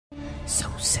so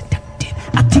seductive.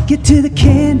 I take you to the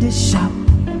candy shop.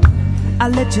 I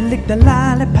let you lick the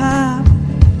lollipop.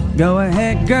 Go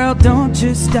ahead, girl, don't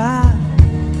you stop.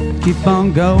 Keep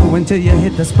on going till you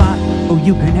hit the spot. Oh,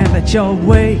 you can have it your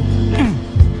way.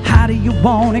 How do you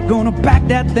want it? Gonna back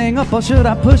that thing up or should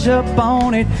I push up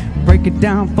on it? Break it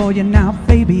down for you now,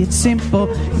 baby, it's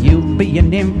simple. You be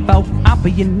an info, I'll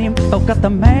be an info. Got the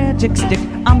magic stick,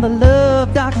 I'm the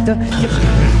love doctor.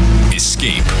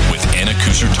 Escape with Anna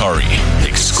Kusutari,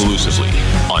 exclusively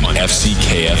on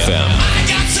FCKFM. I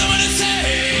got someone to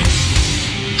say.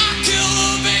 I kill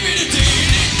a baby today.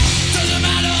 Doesn't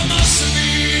matter much to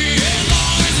me as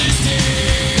long as it's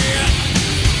dead.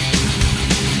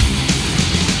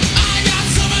 I got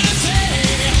someone to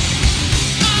say.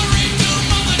 I raped her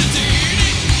mother today.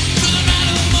 Doesn't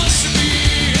matter much to me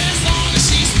as long as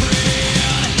she's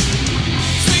spread.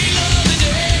 Sweet love to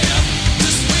death,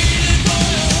 just waiting for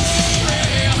your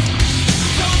breath.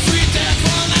 Don't treat that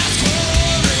one last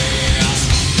chorus.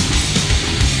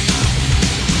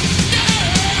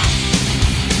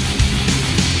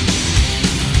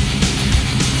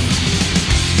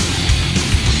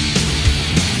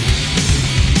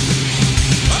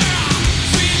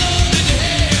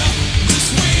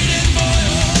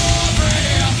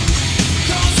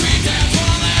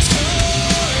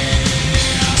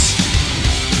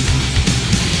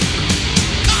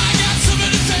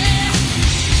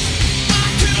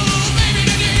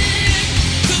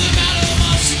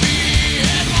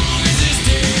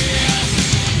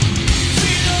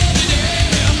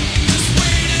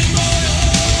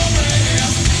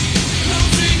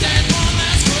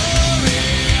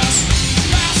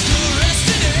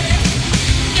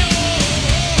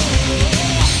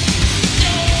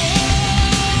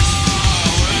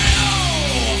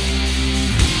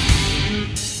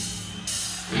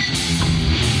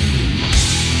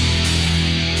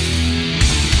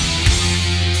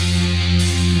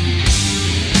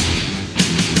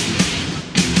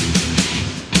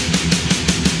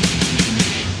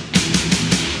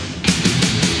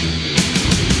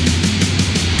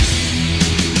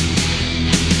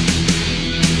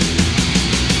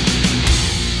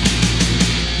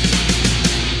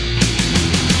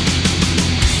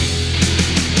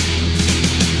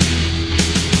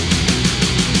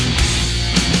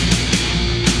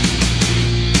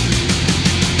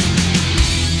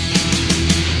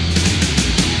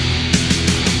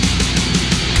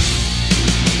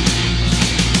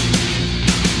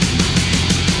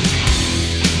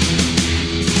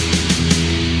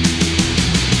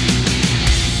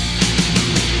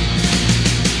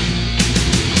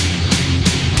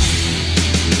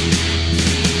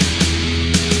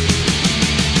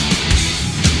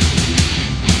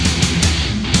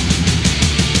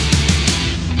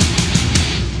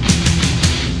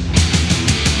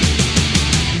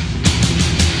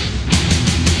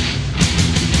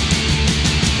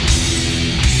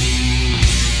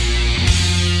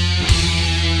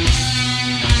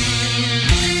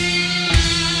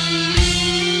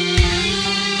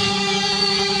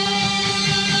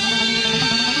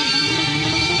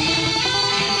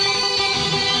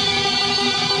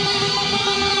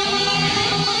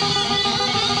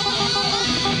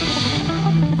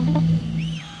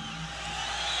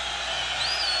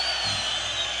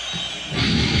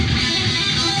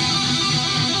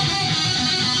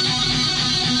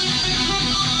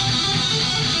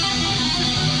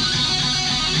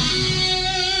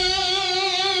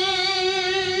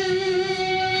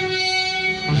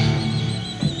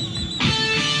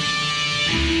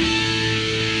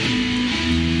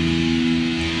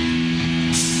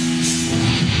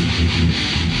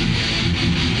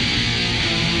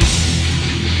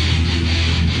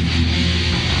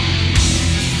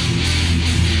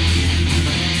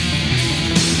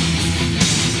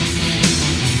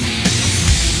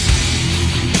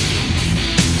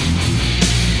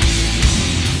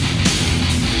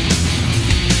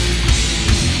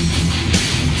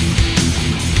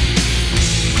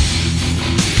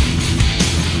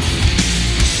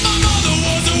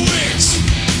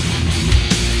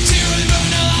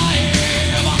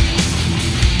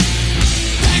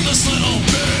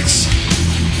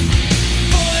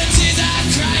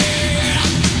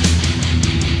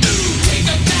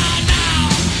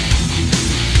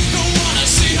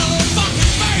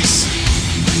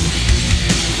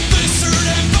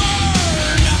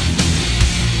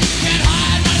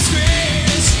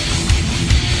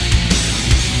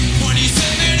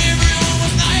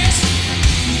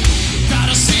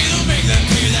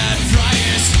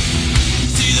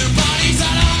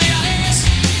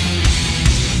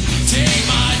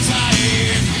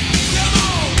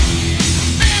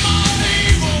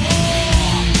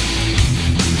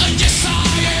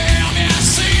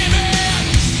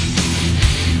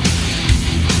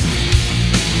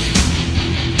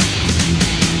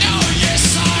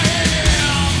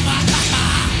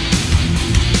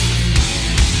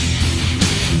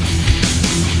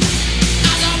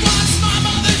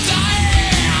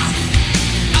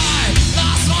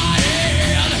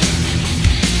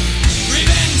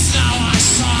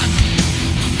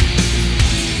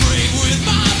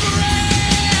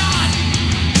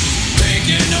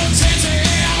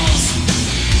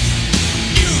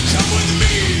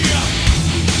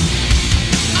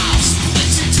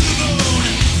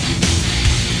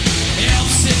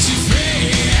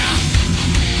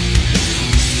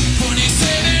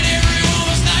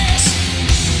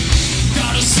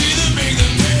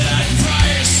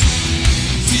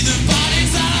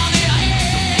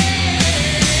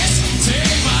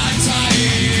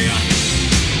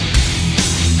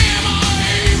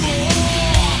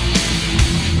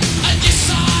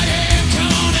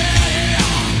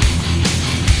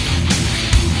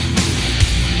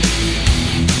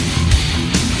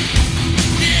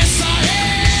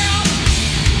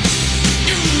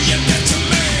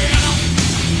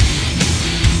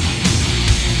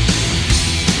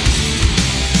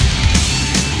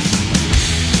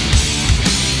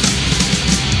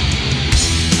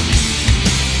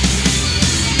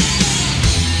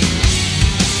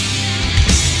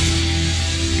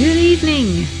 Good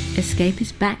evening. Escape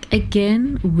is back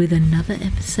again with another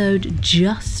episode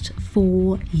just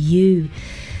for you.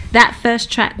 That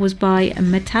first track was by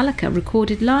Metallica,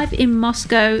 recorded live in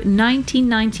Moscow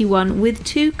 1991 with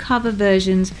two cover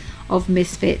versions of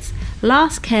Misfits,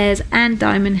 Last Cares and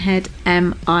Diamond Head,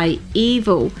 Am I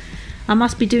Evil? I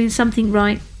must be doing something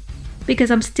right because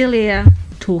I'm still here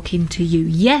talking to you.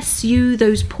 Yes, you,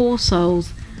 those poor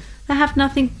souls that have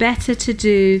nothing better to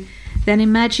do then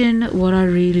imagine what I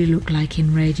really look like in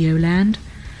Radioland.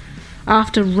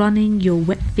 After running your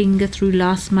wet finger through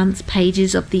last month's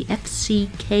pages of the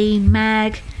FCK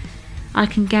mag, I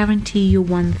can guarantee you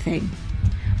one thing.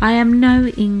 I am no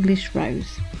English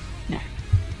Rose. No.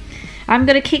 I'm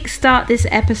going to kickstart this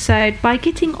episode by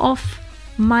getting off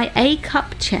my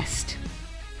A-cup chest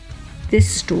this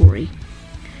story.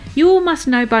 You all must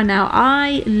know by now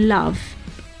I love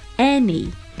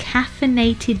any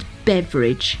caffeinated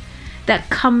beverage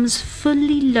that comes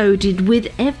fully loaded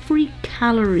with every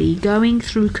calorie going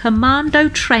through commando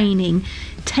training,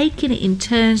 taking it in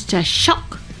turns to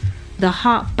shock the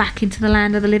heart back into the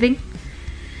land of the living.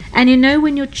 And you know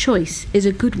when your choice is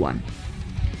a good one,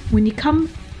 when you come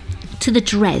to the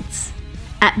dregs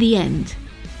at the end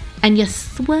and you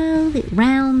swirl it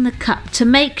round the cup to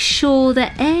make sure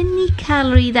that any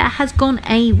calorie that has gone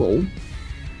AWOL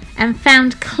and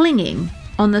found clinging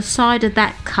on the side of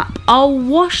that cup are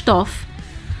washed off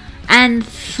and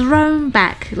thrown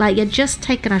back like you're just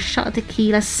taking a shot of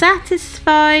tequila,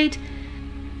 satisfied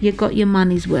you got your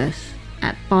money's worth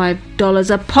at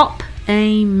 $5 a pop.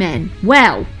 Amen.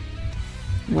 Well,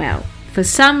 for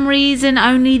some reason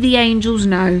only the angels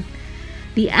know,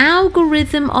 the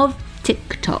algorithm of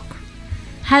TikTok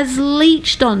has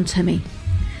leached onto me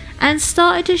and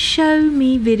started to show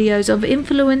me videos of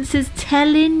influencers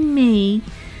telling me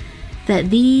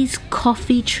that these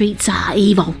coffee treats are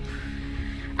evil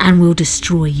and will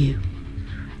destroy you.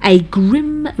 A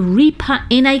grim reaper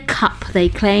in a cup, they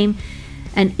claim,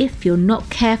 and if you're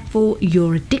not careful,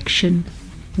 your addiction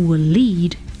will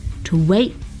lead to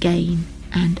weight gain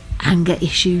and anger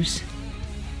issues.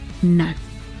 No,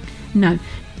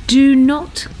 do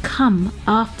not come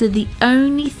after the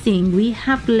only thing we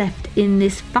have left in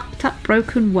this fucked up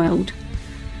broken world.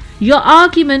 Your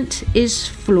argument is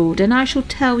flawed, and I shall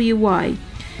tell you why.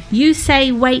 You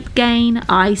say weight gain,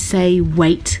 I say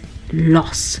weight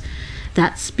loss.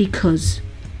 That's because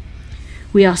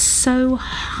we are so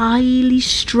highly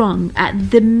strung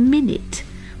at the minute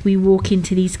we walk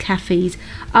into these cafes.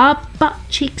 Our butt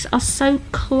cheeks are so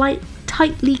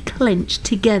tightly clenched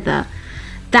together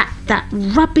that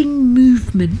rubbing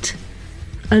movement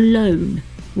alone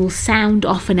will sound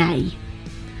off an A.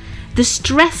 The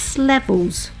stress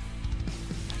levels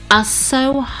are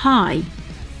so high,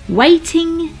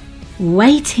 waiting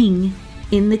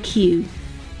in the queue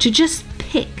to just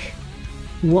pick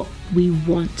what we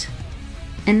want.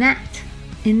 And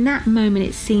in that moment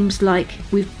it seems like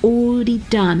we've already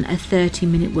done a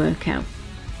 30-minute workout.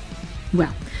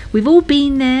 Well, we've all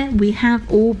been there, we have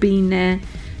all been there.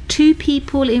 Two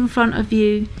people in front of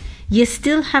you, you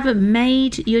still haven't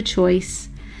made your choice.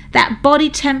 That body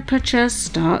temperature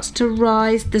starts to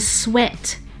rise, the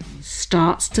sweat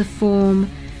starts to form.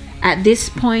 At this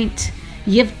point,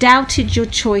 you've doubted your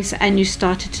choice and you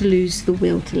started to lose the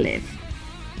will to live.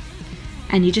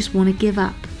 And you just want to give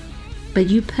up. But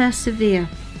you persevere.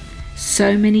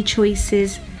 So many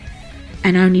choices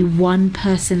and only one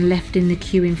person left in the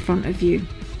queue in front of you.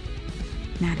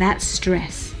 Now that's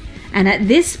stress. And at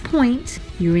this point,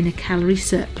 you're in a calorie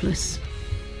surplus.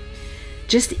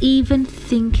 Just even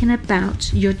thinking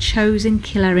about your chosen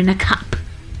killer in a cup.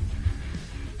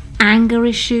 Anger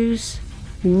issues.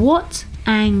 What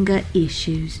anger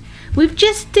issues? We're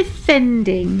just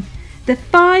defending the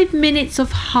 5 minutes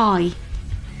of high,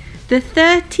 the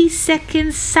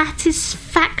 30-second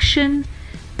satisfaction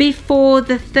before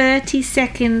the 30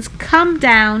 seconds come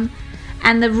down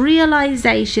and the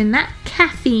realization that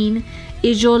caffeine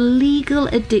is your legal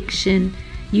addiction.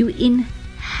 You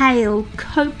inhale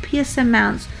copious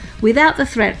amounts without the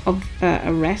threat of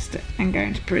arrest and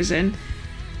going to prison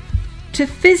to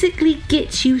physically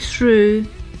get you through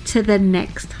to the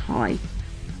next high,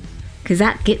 because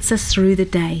that gets us through the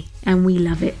day and we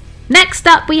love it. Next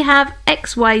up we have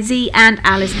XYZ and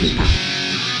Alice Cooper.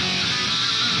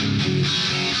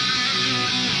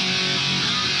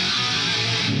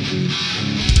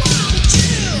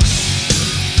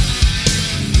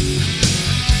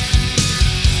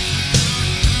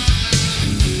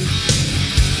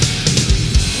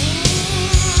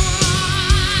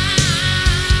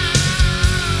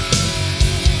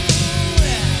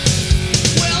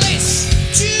 Well, it's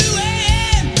 2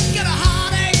 a.m. Got a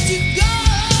heartache to go.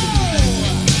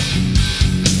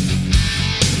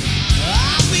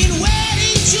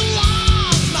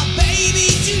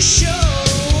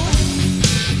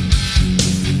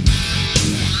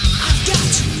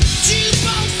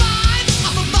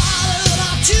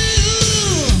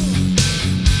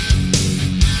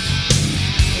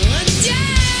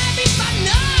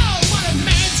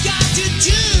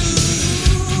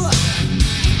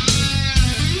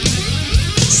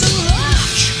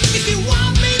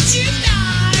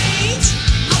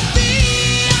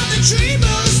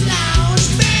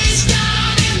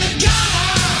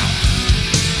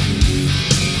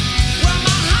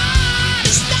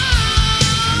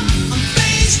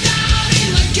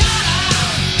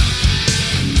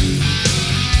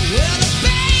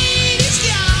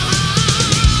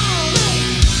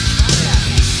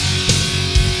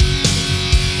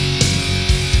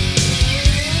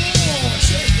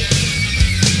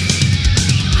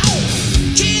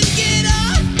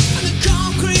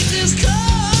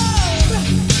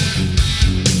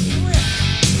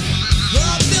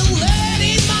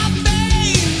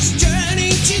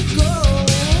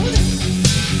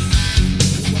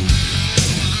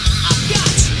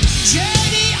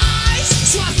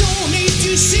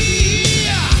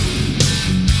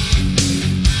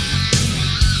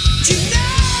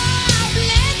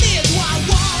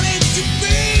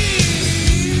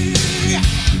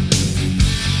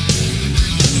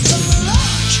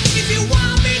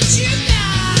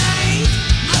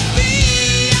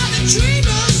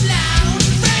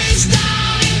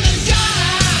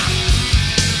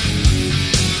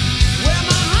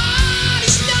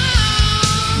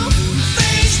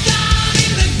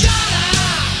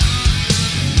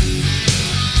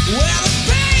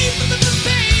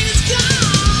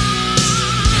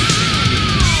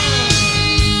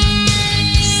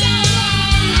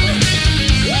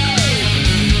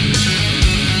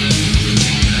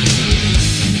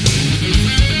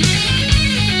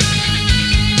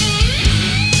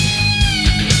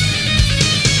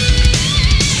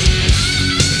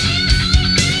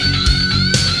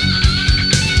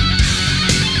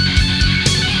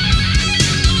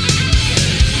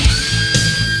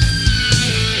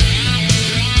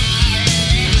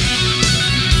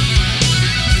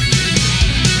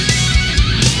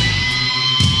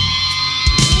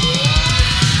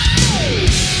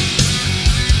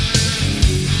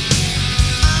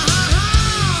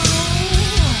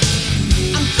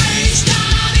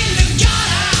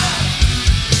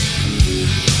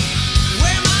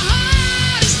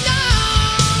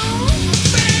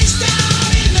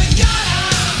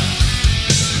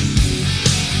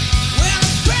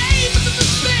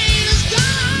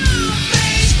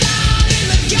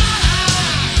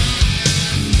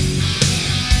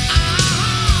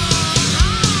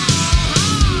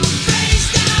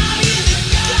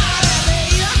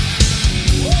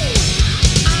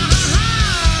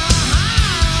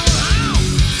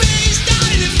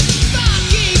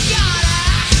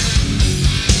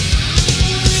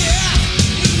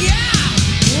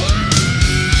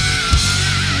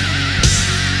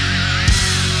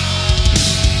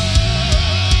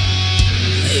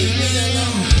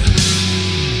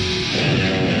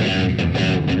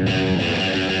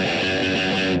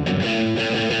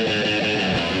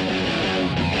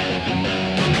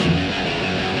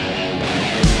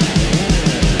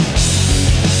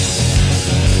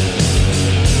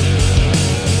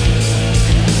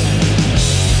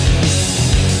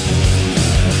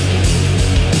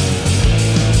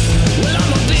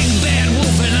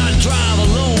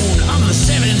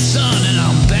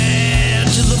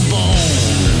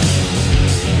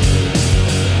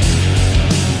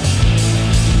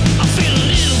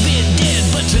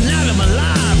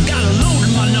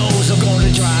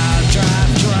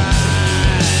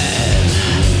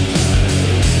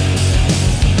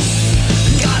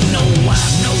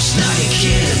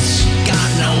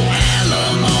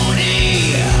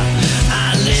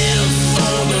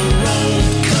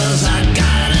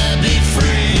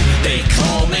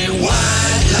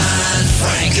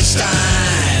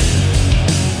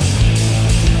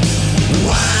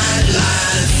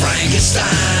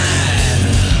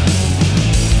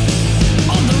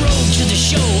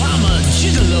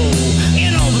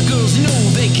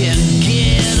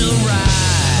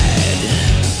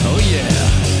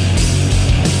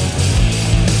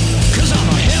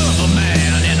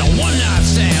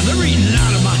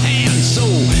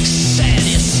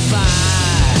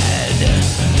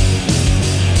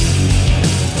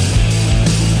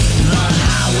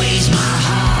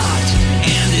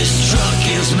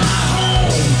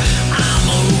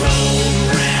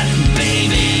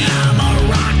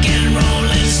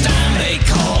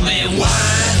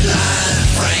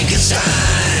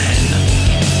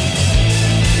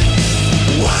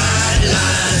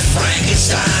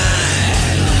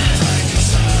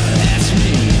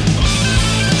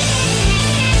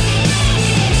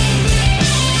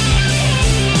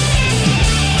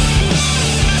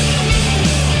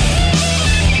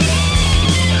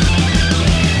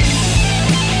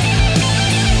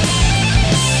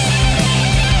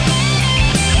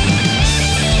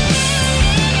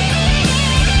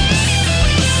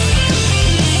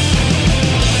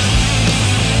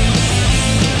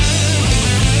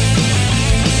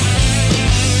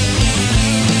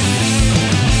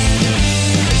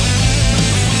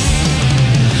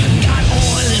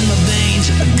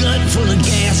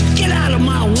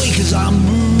 'cause I'm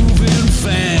moving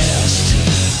fast.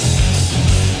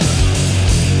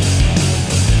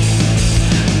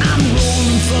 I'm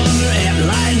rolling thunder at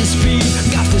lightning speed.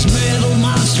 Got this metal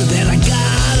monster that I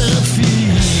gotta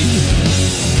feed.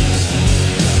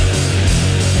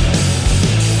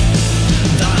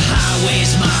 The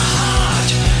highway's my heart,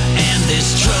 and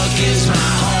this truck is my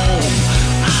home.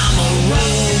 I'm a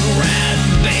road rat,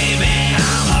 baby.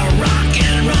 I'm a rock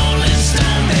and rolling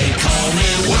stone. They call me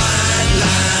White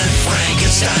Line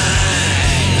Frankenstein.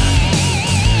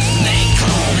 They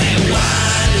call me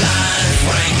White Line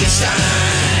Frankenstein.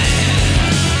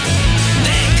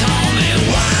 They call me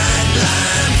White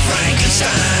Line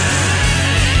Frankenstein.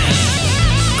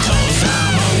 'Cause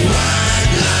I'm a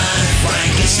White Line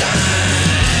Frankenstein.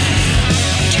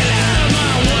 Get out of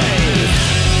my way.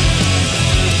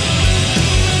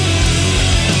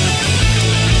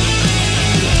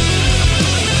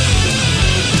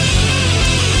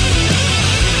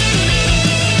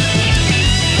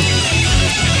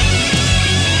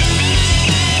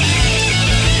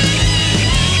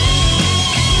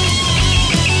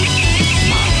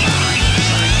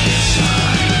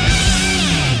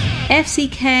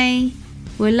 FCK,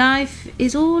 where life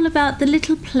is all about the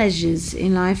little pleasures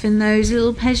in life, and those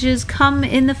little pleasures come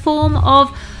in the form of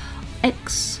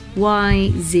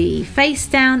XYZ. Face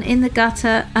Down in the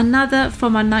Gutter, another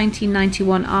from our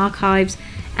 1991 archives,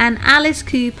 and Alice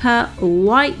Cooper,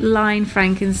 White Line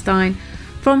Frankenstein,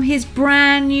 from his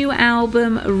brand new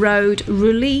album Road,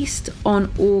 released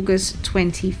on August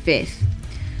 25th.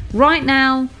 Right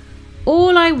now,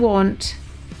 all I want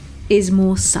is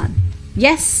more sun.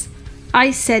 Yes,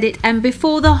 I said it, and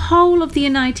before the whole of the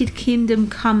United Kingdom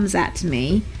comes at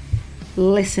me,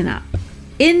 listen up.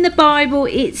 In the Bible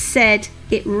it said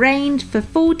it rained for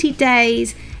 40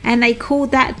 days and they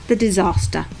called that the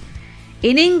disaster.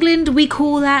 In England we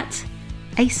call that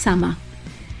a summer.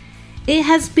 It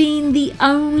has been the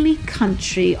only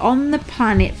country on the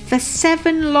planet for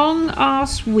 7 long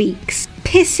ass weeks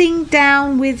pissing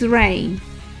down with rain.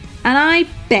 And I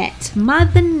bet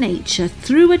Mother Nature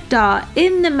threw a dart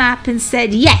in the map and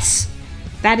said, yes,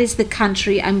 that is the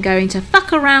country I'm going to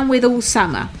fuck around with all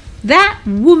summer. That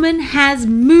woman has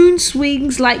moon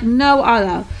swings like no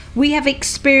other. We have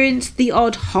experienced the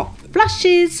odd hot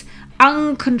flushes,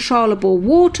 uncontrollable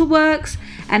waterworks,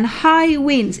 and high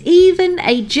winds. Even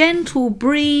a gentle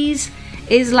breeze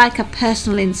is like a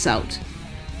personal insult.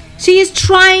 She is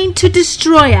trying to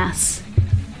destroy us.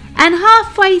 And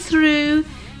halfway through,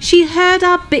 she heard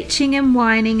our bitching and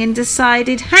whining and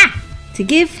decided, to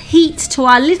give heat to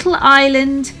our little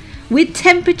island with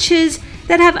temperatures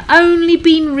that have only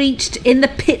been reached in the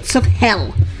pits of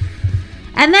hell.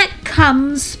 And that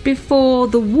comes before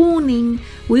the warning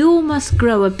we all must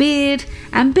grow a beard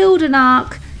and build an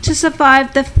ark to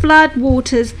survive the flood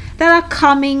waters that are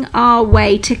coming our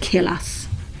way to kill us.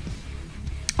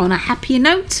 On a happier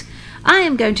note, I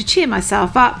am going to cheer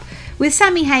myself up with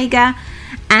Sammy Hagar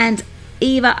and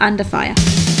Eva Under Fire.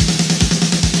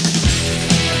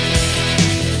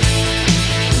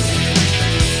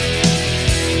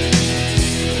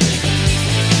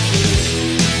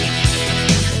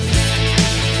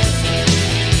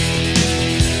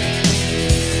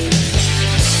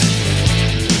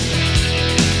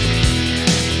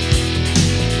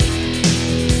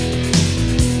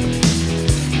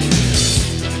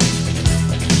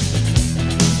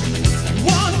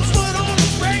 One foot on the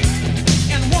brake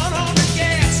and one on the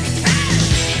gas. Hey!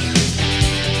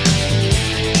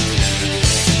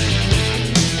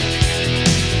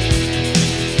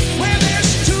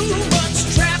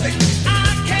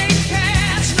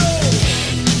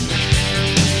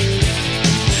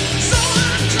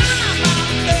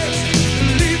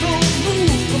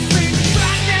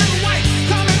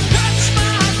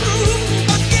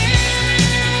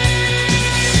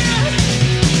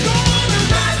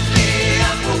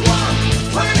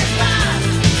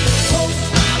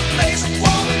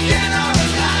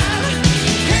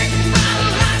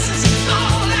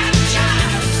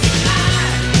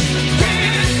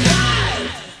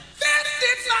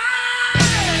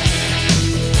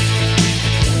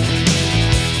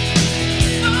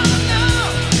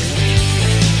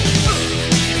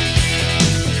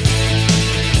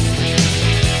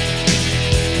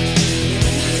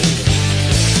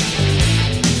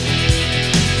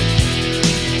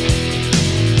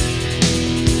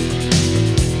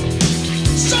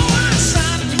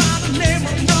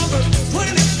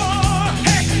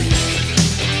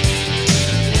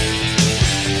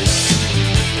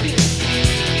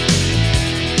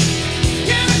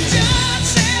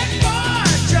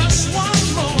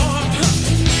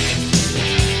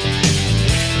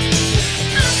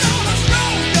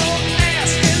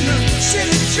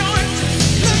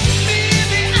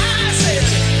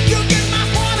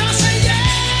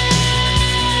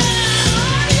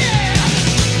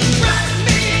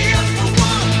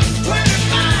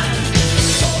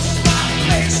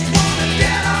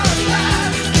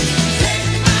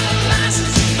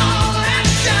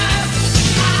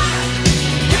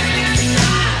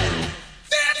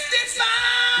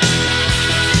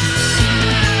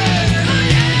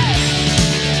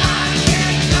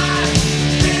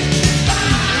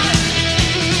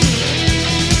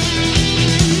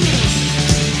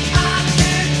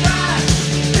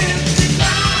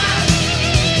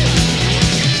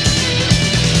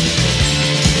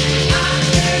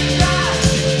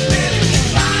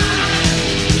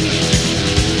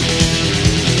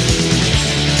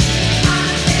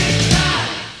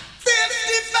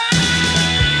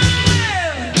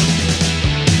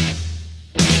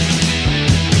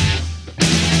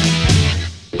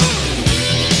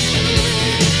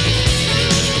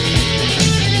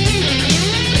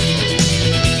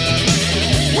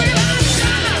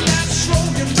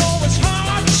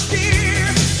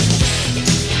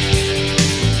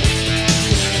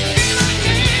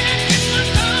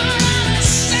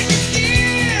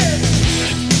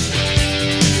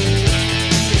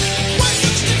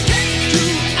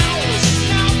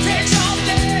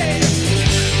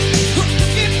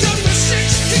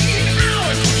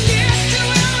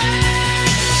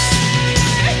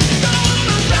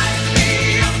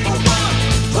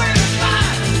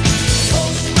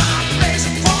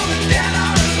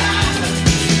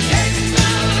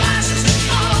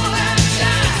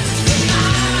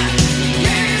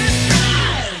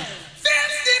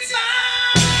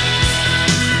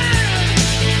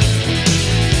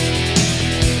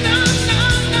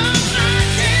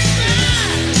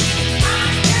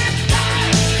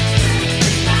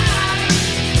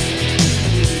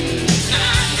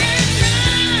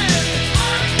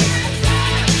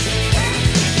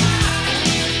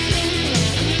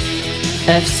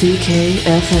 FCK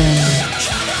FM.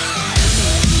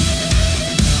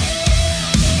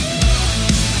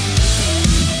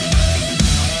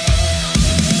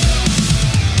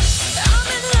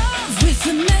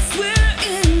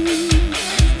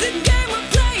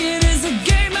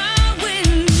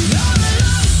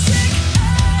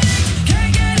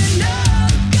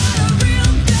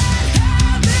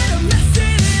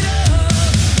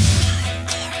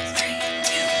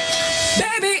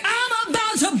 Baby, I'm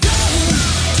about to blow,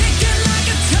 ticking like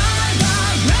a time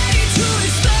bomb, ready to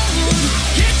explode.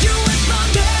 Hit you with my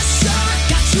best shot,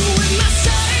 got you in my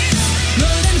sights,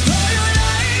 running for your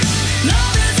life.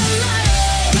 Love is a liar,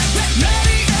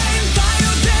 ready aim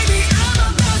fire, baby. I'm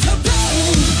about to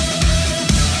blow.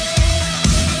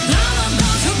 I'm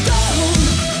about to blow.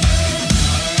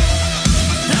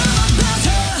 I'm about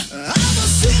to. I'm a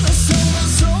sinner, so my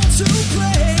soul to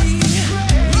play.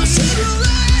 Russian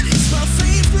roulette is my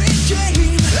favorite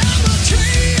game. I'm a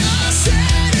chaos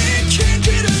addict, can't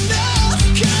get enough.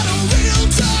 Got a real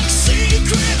dark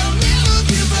secret, I'll never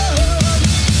give up.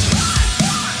 5,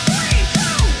 4, 3,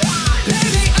 2, 1.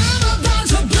 Baby, I'm about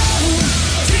to blow,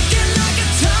 ticking like a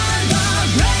time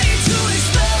bomb, ready to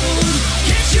explode.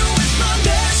 Hit you with my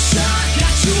best shot,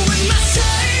 got you in my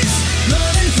sights,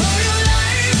 running for your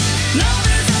life. Love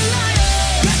is a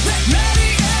liar,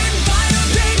 ready aim fire,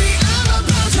 baby. I'm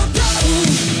about to blow.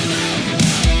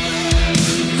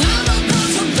 I'm about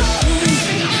to blow.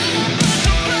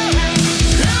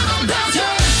 I'm about to.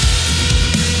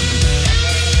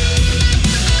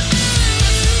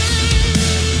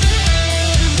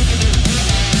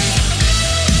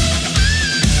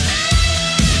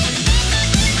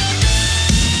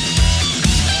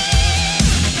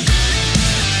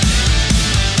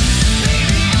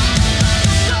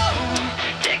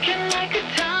 Ticking like a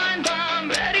time bomb,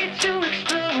 ready to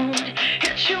explode.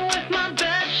 Hit you with my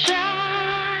best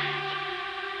shot.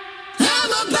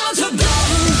 I'm about to blow.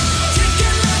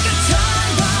 Ticking like a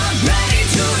time bomb, ready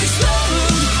to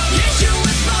explode. Hit you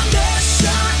with my best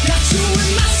shot, got you in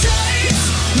my sights,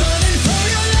 running for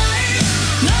your life.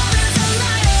 Love is a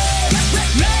liar,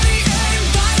 ready aim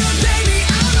fire, baby.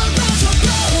 I'm about to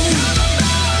blow. I'm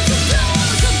about to blow,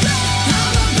 to blow.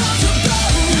 I'm about to blow.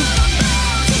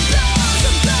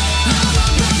 I'm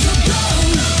about to blow.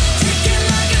 Ticking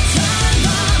like a time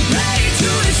bomb, ready to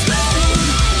explode.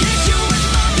 Hit you with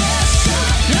my best shot.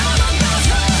 I'm about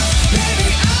to, baby,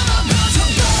 I'm about to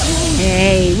blow.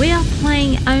 Hey, we are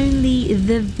playing only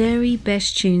the very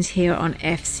best tunes here on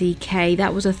FCK.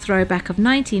 That was a throwback of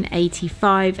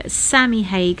 1985, Sammy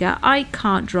Hagar, I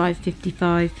Can't Drive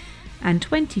 55, and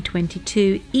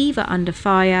 2022, Eva Under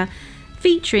Fire,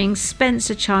 featuring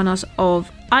Spencer Charnos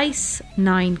of Ice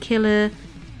Nine Killers,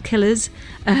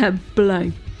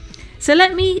 Blow. So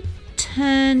let me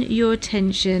turn your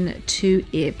attention to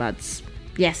earbuds.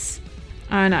 Yes,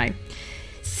 I know.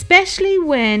 Especially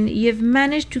when you've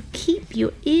managed to keep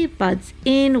your earbuds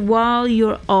in while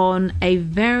you're on a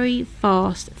very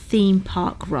fast theme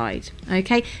park ride.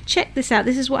 Okay, check this out.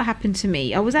 This is what happened to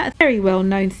me. I was at a very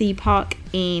well-known theme park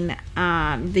in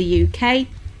the UK,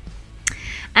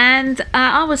 and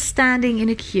I was standing in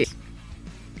a queue,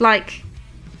 like,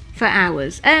 for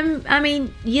hours. I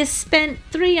mean, you spent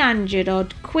 300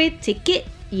 odd quid to get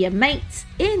your mates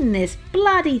in this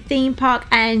bloody theme park,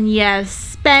 and you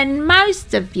spend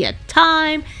most of your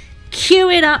time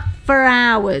queuing up for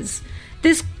hours.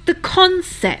 The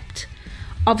concept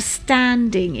of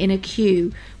standing in a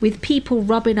queue with people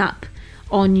rubbing up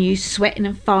on you, sweating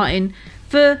and farting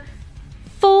for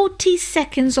 40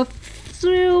 seconds of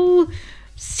thrill-seeking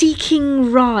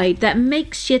ride that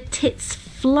makes your tits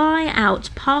fly out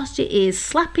past your ears,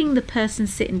 slapping the person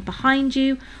sitting behind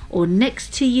you or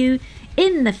next to you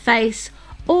in the face,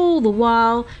 all the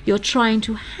while you're trying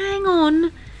to hang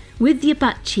on with your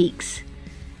butt cheeks.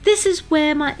 This is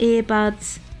where my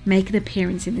earbuds make an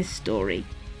appearance in this story.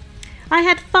 I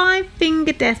had Five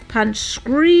Finger Death Punch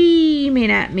screaming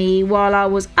at me while I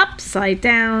was upside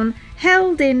down,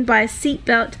 held in by a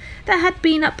seatbelt that had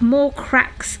been up more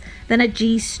cracks than a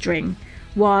G-string,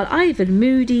 while Ivan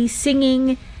Moody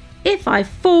singing, "If I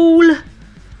fall,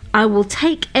 I will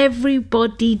take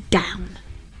everybody down."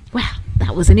 Well,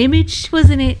 that was an image,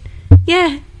 wasn't it?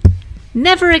 Yeah.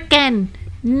 Never again.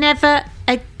 Never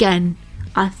again.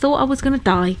 I thought I was going to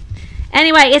die.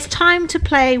 Anyway, it's time to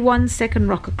play 1 Second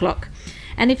Rocker Clock.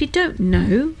 And if you don't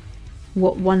know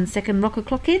what 1 Second Rocker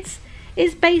Clock is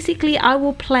basically I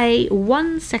will play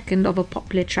 1 second of a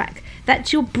popular track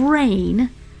that your brain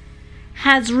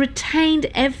has retained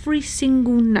every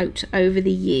single note over the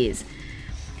years.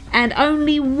 And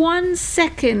only 1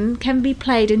 second can be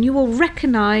played and you will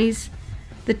recognise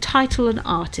the title and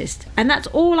artist. And that's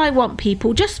all I want,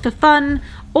 people, just for fun.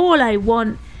 All I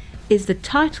want is the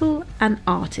title and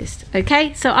artist.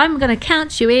 Okay, so I'm going to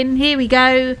count you in. Here we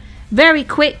go. Very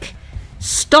quick.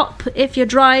 Stop if you're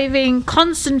driving.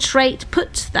 Concentrate.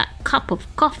 Put that cup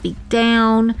of coffee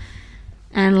down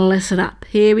and listen up.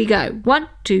 Here we go. 1,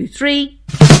 2, 3.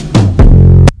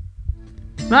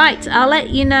 Right, I'll let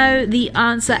you know the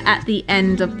answer at the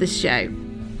end of the show.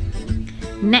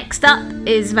 Next up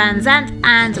is Van Zandt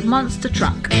and Monster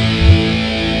Truck.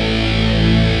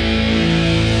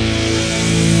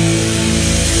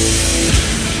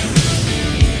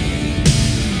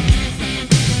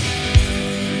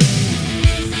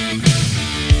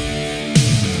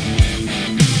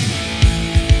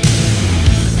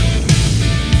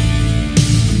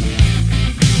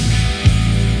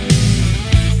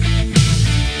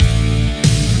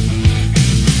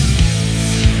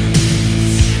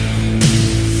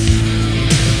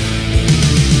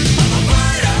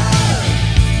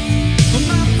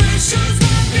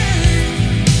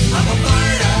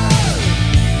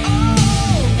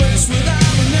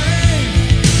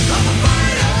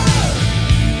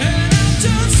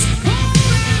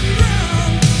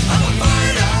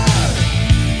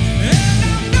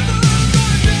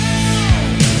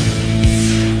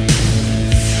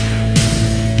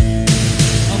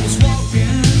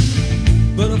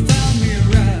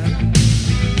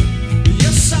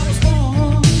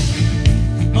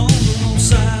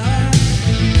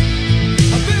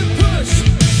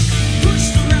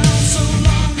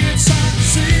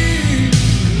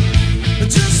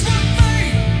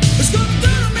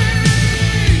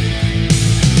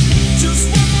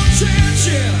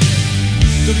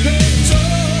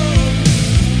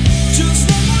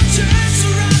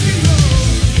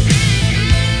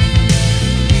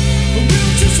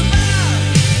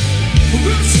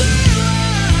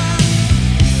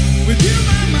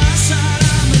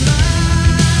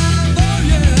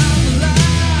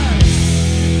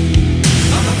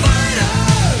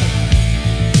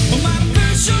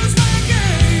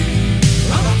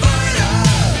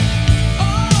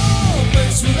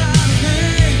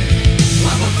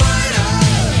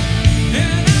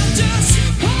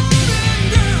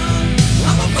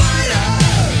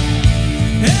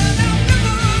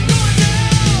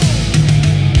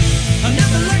 I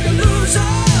never like a loser,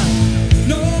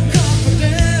 no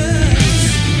confidence.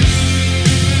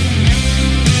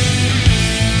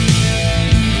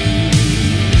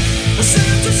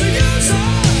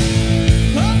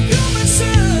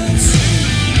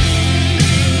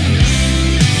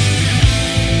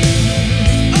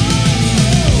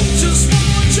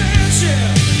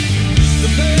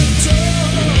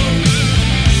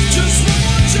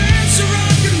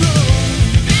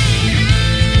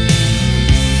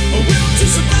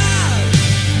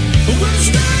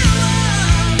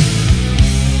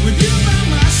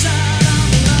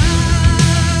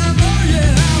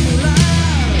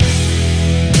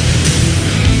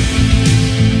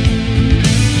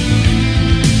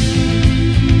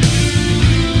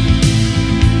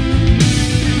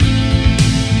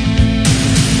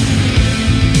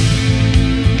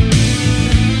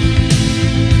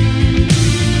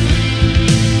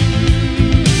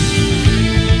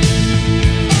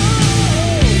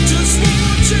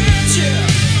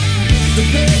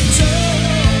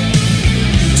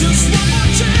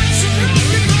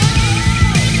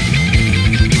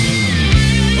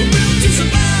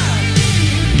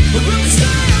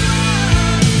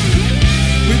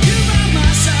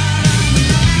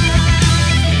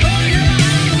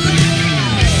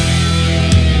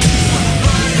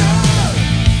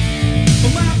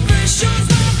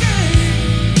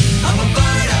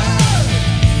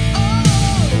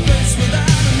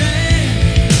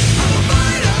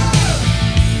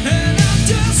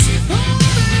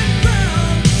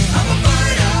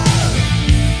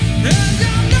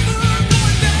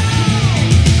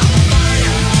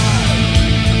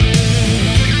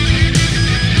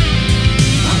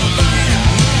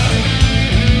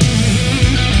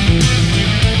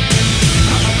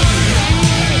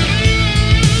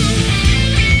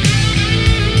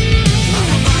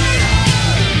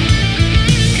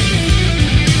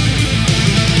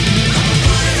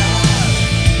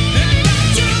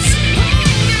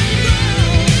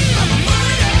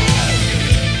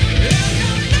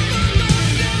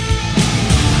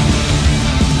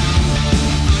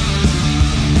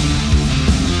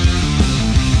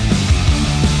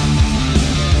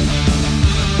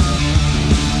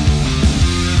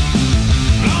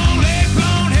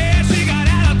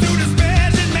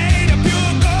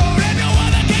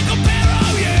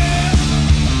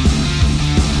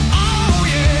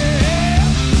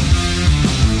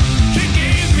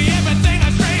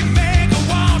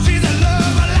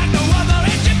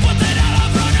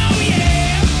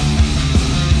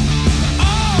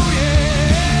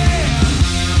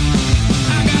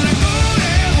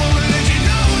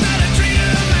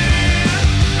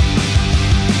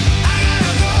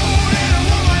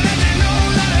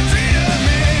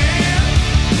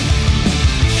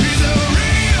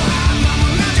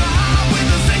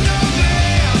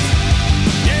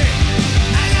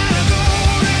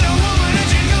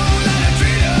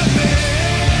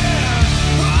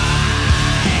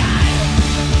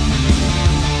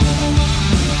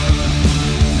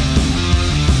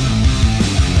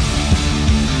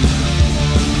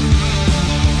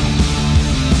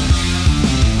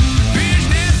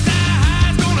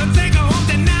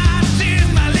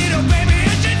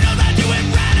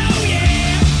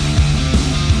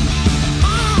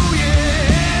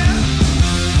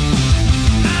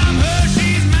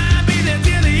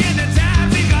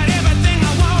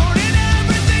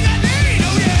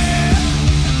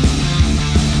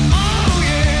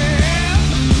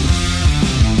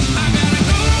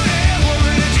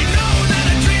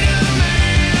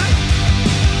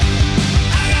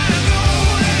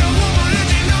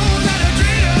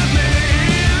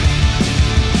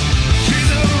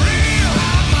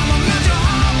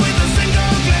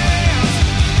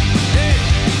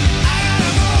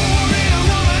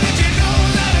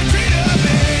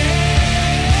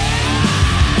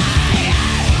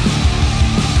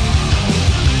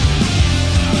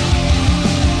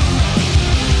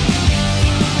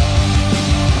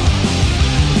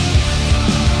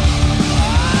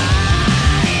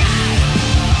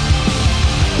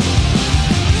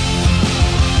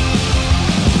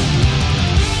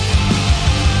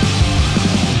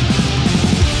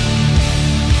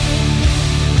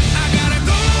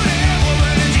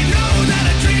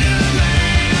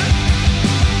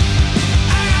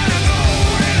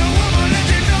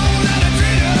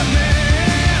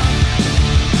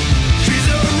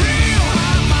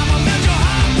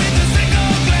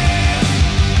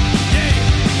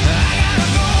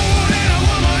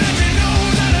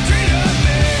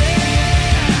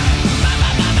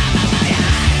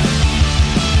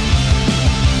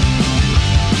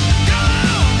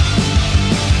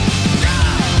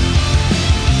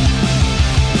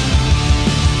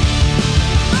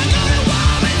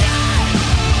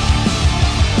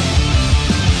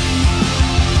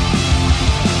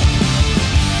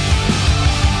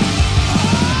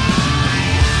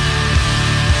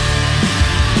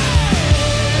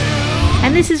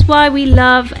 this is why we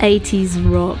love 80s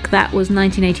rock. That was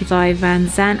 1985 Van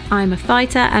Zandt, I'm a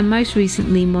Fighter, and most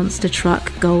recently Monster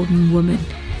Truck, Golden Woman.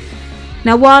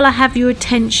 Now, while I have your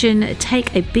attention,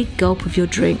 take a big gulp of your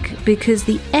drink, because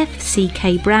the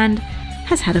FCK brand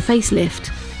has had a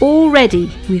facelift.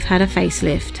 Already we've had a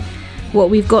facelift. What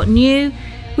we've got new,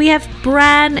 we have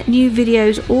brand new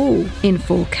videos all in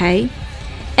 4K.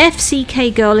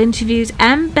 FCK Girl interviews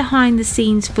and behind the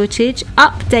scenes footage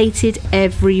updated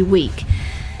every week.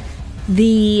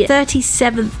 The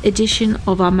 37th edition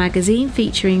of our magazine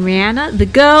featuring Rihanna, the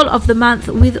Girl of the Month,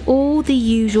 with all the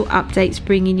usual updates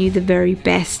bringing you the very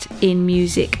best in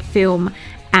music, film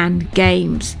and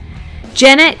games.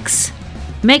 Gen X,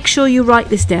 make sure you write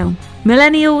this down.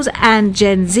 Millennials and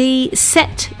Gen Z,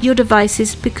 set your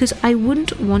devices because I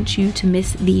wouldn't want you to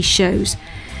miss these shows.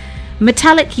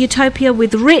 Metallic Utopia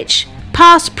with Rich,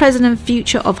 past, present and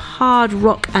future of hard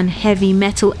rock and heavy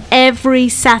metal every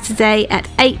Saturday at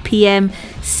 8 p.m.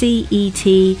 CET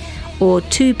or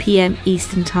 2 p.m.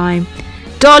 Eastern Time.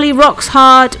 Dolly Rocks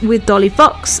Hard with Dolly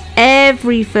Fox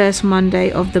every first Monday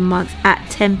of the month at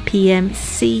 10 p.m.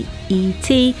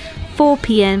 CET, 4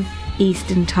 p.m.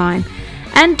 Eastern Time.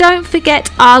 And don't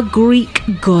forget our Greek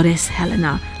goddess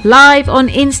Helena, live on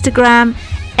Instagram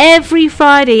every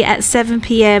Friday at 7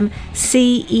 p.m.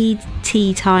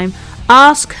 CET time.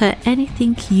 Ask her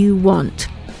anything you want.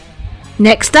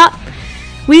 Next up,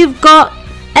 we've got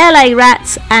LA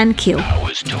Rats and Kill. I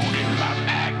was toting my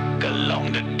pack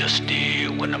along the dusty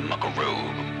Winnemucca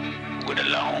Road. With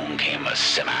along came a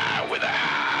semi with a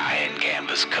high-end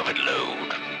canvas-covered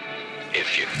load.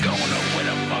 If you're gonna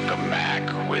Winnemucca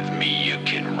Mac with me, you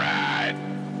can ride.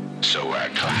 So I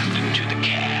climbed into the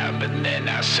cab and then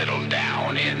I settled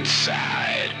down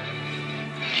inside.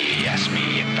 He asked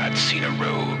me if I'd seen a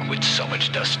road with so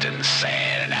much dust and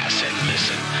sand, and I said,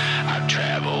 listen, I've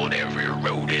traveled every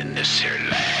road in this here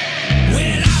land.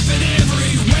 Well, I've been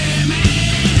everywhere, man.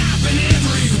 I've been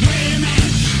everywhere,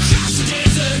 man. Across the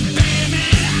desert, bare,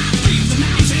 man. I beat the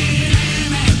mountain,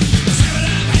 air, man. Travel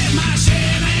up, had my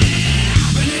share, man.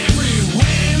 I've been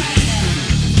everywhere,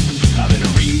 man. I've been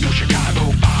to Reno,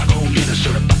 Chicago, Fargo,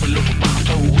 Minnesota, Buffalo,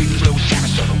 Toronto, Winslow,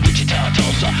 Sarasota, Wichita,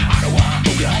 Tulsa, Ottawa,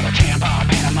 Oklahoma, Tampa,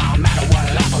 Panama, Mattawa,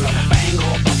 Lapala,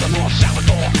 Bangor, Baltimore,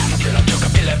 Salvador, Amarillo,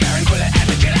 Tocqueville, Barranquilla,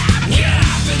 Aberdeen. Yeah,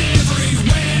 I've been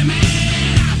everywhere,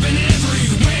 man. I've been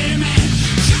everywhere, man.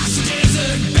 Across the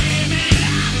desert, bare, man.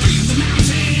 I beat the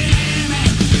mountain, air, man.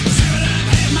 Travel up,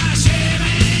 had my share,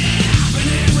 man. I've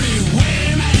been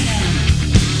everywhere, man.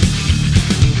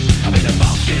 I've been to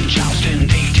Boston, Charleston,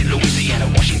 Dayton, Louisiana,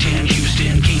 Washington,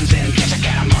 Houston, Kingston,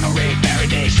 Texarkana, Monterey,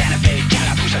 Faraday, Santa Fe,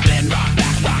 Tallapoosa, Glen Rock,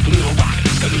 Black Rock, Little Rock,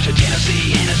 Tuscaloosa,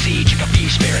 Tennessee, Hennessy, Chicopee,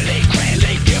 Spirit Lake, Grand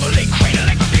Lake, Devil Lake, Crater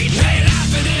Lake, Great Lake. I've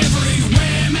been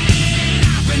everywhere, man.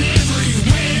 I've been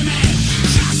everywhere, man.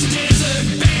 Across the desert,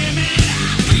 bare, man.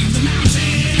 I beat the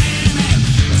mountain, air, man.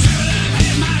 Travel up,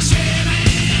 had my share, man.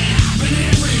 I've been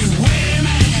everywhere,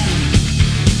 man.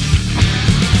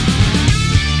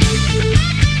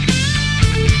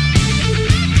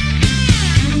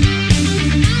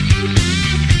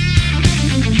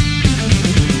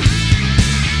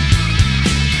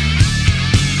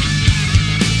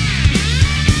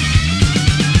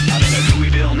 I've been to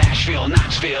Louisville, Nashville,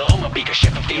 Knoxville, Omaha,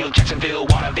 Sheffield, Jacksonville,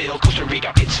 Waterville, Costa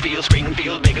Rica, Pittsfield,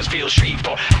 Springfield, Bakersfield,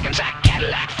 Shreveport, Hackensack,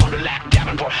 Cadillac, Fond du Lac,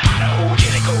 Davenport, Idaho,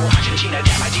 Jellicoe, Argentina,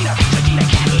 Diamantina, Pasadena,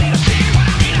 Catalina, City, what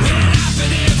I mean. I've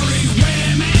been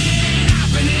everywhere, man.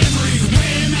 I've been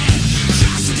everywhere, man.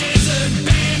 Across the desert,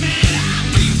 bare, man.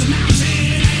 I beat the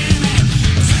mountain, air, man.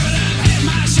 Travel up, had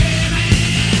my share,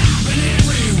 man. I've been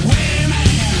everywhere,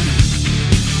 man.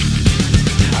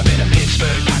 I've been to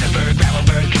Pittsburgh, Rockersburg,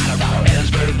 Gravelburg, Colorado,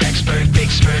 Ellensburg, Rexburg,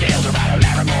 Vicksburg, Eldorado,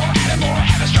 Larimore, Adamore,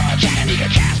 Haverstraw, Chattanooga,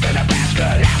 Jasper, Nebraska,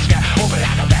 Alaska,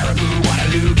 Opelika, Baraboo,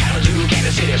 Waterloo, Kalamazoo,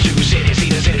 Kansas City, Sioux City,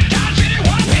 Cedar City, Dodge City,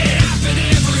 what a I've been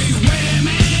everywhere,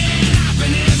 man. I've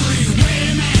been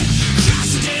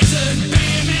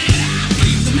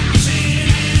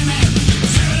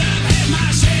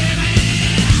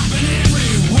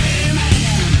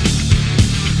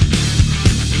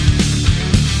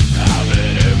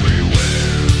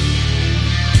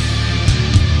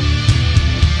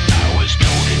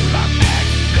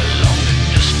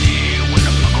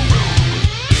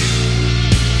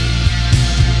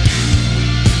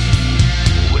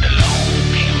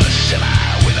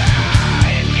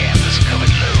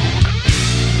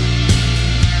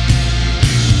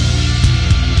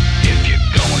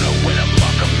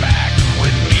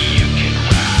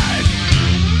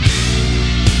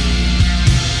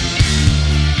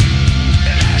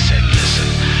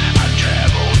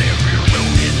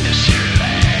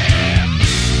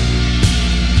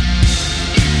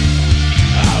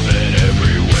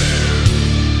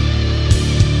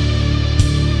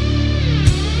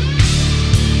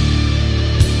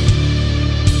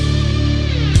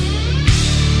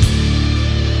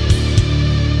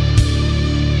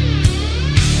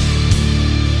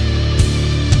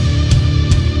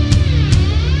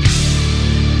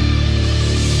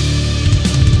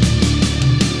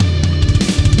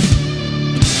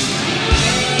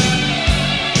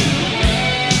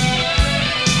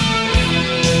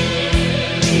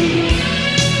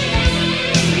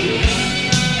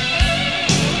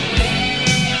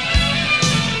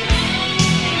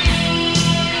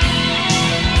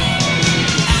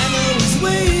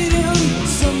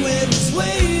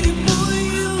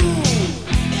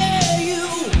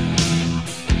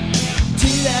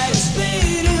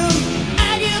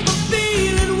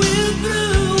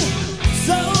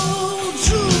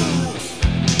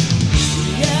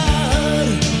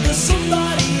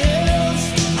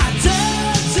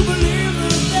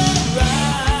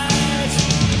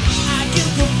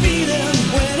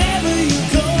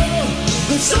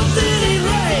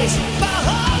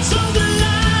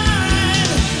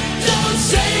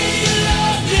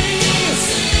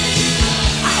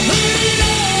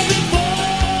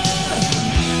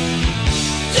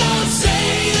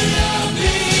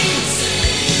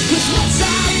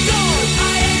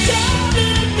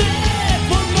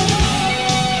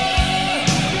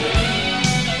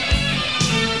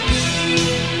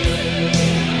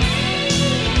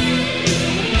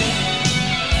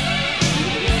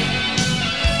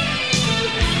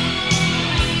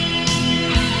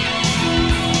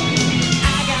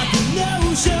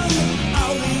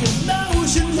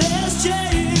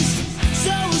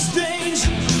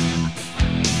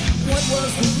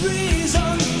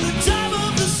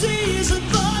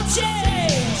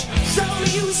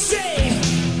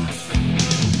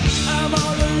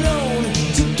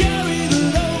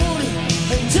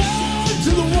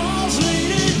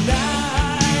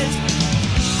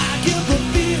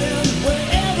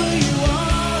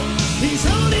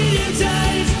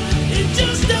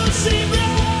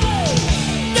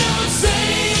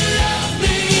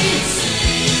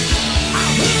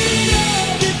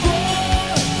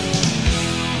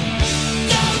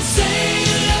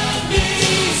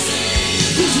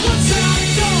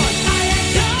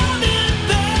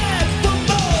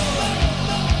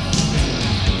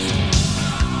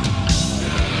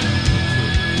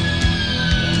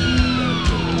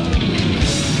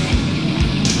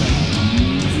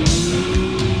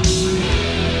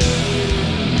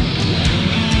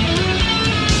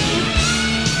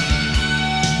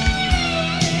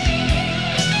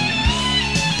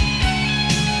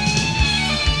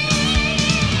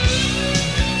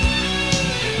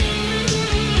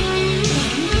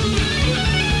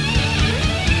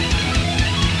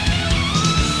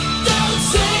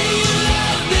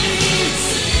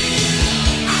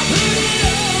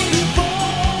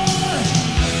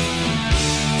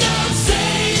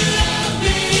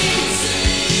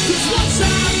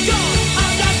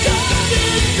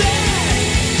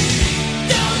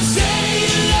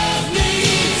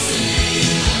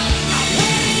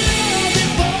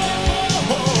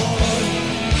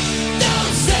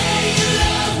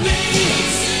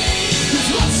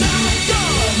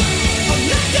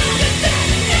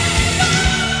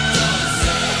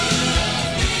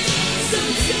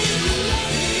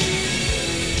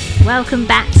welcome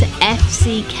back to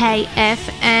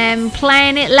FCKFM,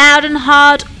 playing it loud and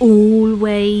hard,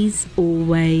 always,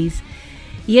 always.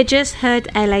 You just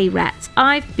heard LA Rats,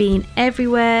 I've Been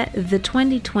Everywhere, the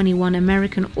 2021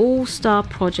 American All-Star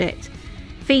Project,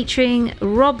 featuring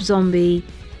Rob Zombie,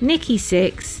 Nikki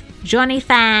Sixx, Johnny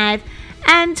Five,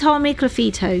 and Tommy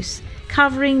Clufitos,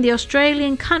 covering the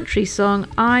Australian country song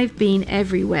I've Been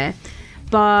Everywhere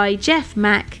by Jeff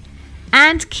Mack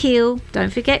and Keel.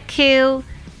 Don't forget Keel,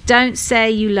 Don't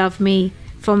Say You Love Me,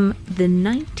 from the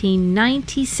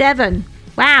 1997.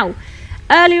 Wow.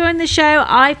 Earlier in the show,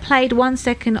 I played 1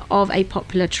 second of a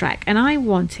popular track and I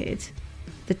wanted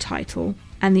the title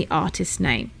and the artist's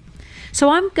name. So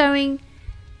I'm going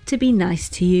to be nice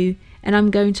to you and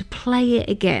I'm going to play it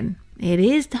again. It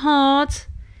is hard,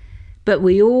 but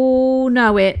we all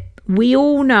know it. We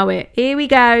all know it. Here we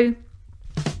go.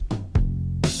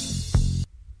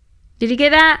 Did you get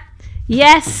that?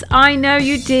 Yes, I know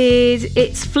you did.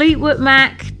 It's Fleetwood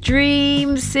Mac,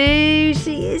 Dreams. Sue,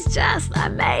 she is just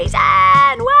amazing.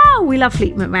 Wow, we love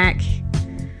Fleetwood Mac.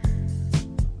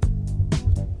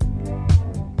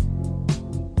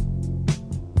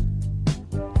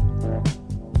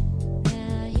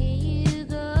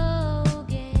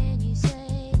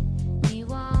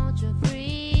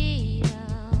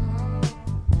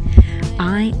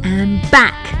 I am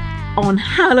back on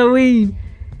Halloween.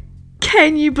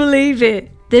 Can you believe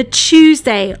it? The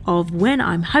Tuesday of when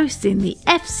I'm hosting the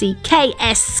FCK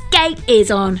Escape is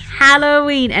on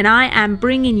Halloween, and I am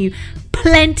bringing you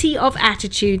plenty of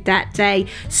attitude that day,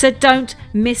 so don't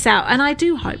miss out. And I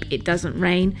do hope it doesn't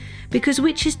rain, because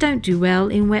witches don't do well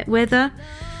in wet weather.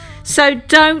 So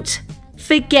don't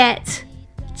forget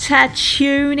to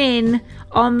tune in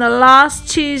on the last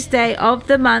Tuesday of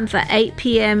the month at 8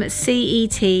 p.m.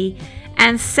 CET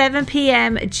and 7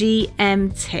 p.m.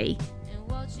 GMT.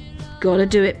 Gotta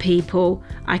do it, people.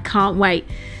 I can't wait.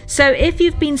 So if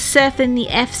you've been surfing the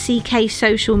FCK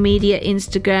social media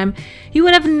Instagram, you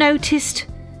would have noticed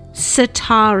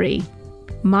Satari,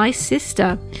 my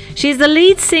sister. She's the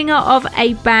lead singer of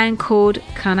a band called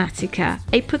Karnataka,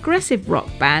 a progressive rock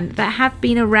band that have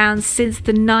been around since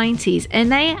the 90s,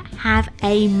 and they have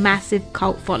a massive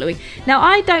cult following. Now,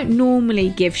 I don't normally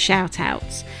give shout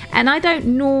outs, and I don't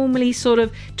normally sort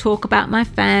of talk about my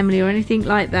family or anything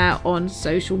like that on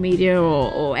social media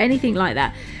or anything like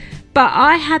that, but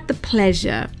I had the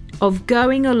pleasure of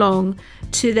going along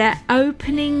to their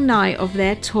opening night of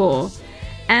their tour.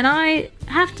 And I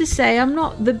have to say, I'm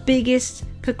not the biggest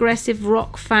progressive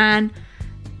rock fan,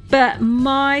 but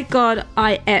my God,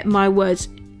 I ate my words.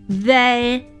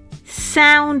 They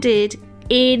sounded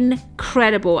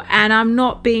incredible, and I'm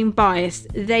not being biased.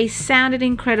 They sounded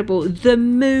incredible. The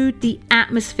mood, the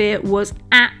atmosphere was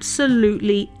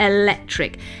absolutely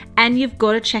electric, and you've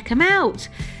got to check them out.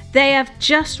 They have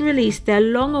just released their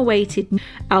long-awaited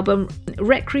album,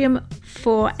 Requiem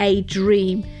for a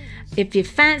Dream. If you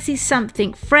fancy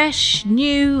something fresh,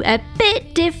 new, a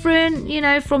bit different, you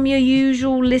know, from your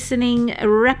usual listening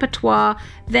repertoire,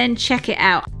 then check it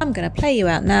out. I'm going to play you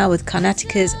out now with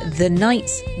Karnataka's The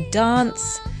Night's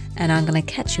Dance, and I'm going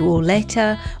to catch you all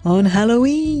later on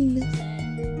Halloween.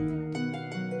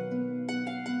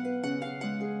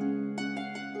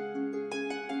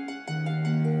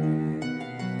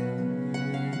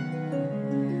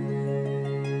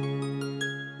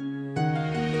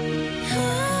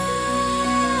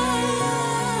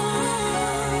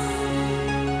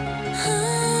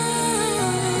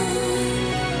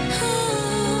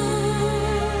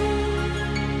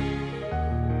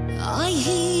 I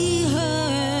hear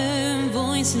her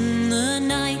voice in the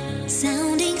night,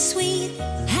 sounding sweet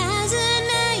as an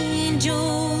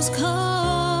angel's call.